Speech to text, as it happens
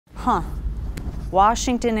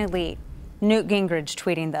Washington elite. Newt Gingrich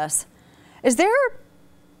tweeting this. Is there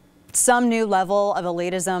some new level of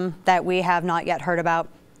elitism that we have not yet heard about?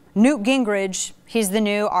 Newt Gingrich, he's the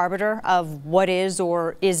new arbiter of what is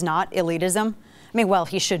or is not elitism. I mean, well,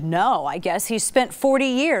 he should know, I guess. He spent 40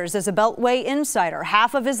 years as a beltway insider,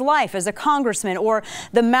 half of his life as a congressman or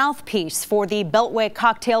the mouthpiece for the beltway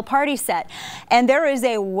cocktail party set. And there is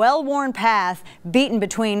a well-worn path beaten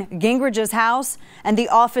between Gingrich's house and the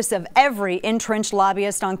office of every entrenched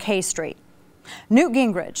lobbyist on K Street. Newt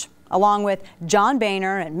Gingrich, along with John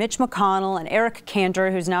Boehner and Mitch McConnell and Eric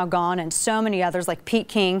Cantor, who's now gone, and so many others like Pete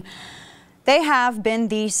King, they have been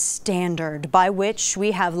the standard by which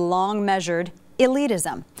we have long measured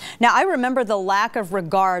elitism. Now, I remember the lack of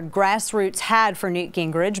regard grassroots had for Newt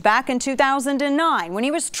Gingrich back in 2009 when he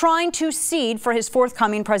was trying to seed for his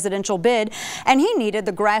forthcoming presidential bid, and he needed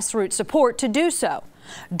the grassroots support to do so.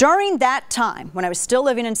 During that time, when I was still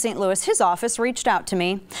living in St. Louis, his office reached out to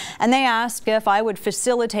me and they asked if I would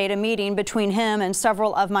facilitate a meeting between him and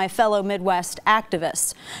several of my fellow Midwest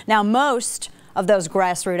activists. Now, most of those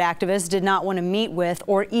grassroots activists did not want to meet with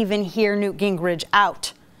or even hear Newt Gingrich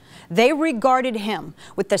out. They regarded him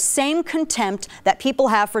with the same contempt that people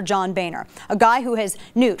have for John Boehner, a guy who has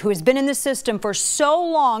been in the system for so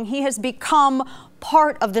long, he has become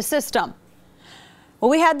part of the system. Well,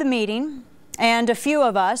 we had the meeting, and a few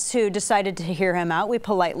of us who decided to hear him out, we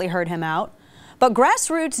politely heard him out. But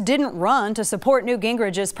grassroots didn't run to support Newt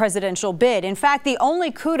Gingrich's presidential bid. In fact, the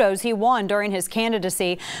only kudos he won during his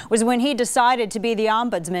candidacy was when he decided to be the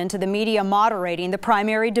ombudsman to the media moderating the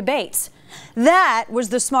primary debates. That was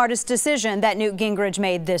the smartest decision that Newt Gingrich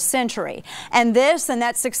made this century. And this and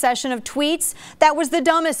that succession of tweets, that was the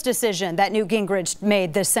dumbest decision that Newt Gingrich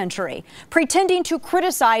made this century. Pretending to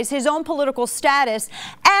criticize his own political status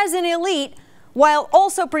as an elite while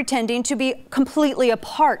also pretending to be completely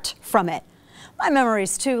apart from it. My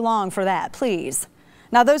memory's too long for that, please.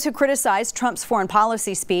 Now, those who criticized Trump's foreign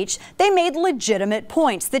policy speech, they made legitimate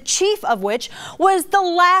points, the chief of which was the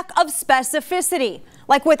lack of specificity.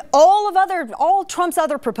 Like with all Trump's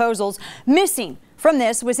other proposals, missing from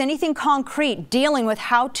this was anything concrete dealing with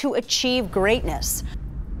how to achieve greatness.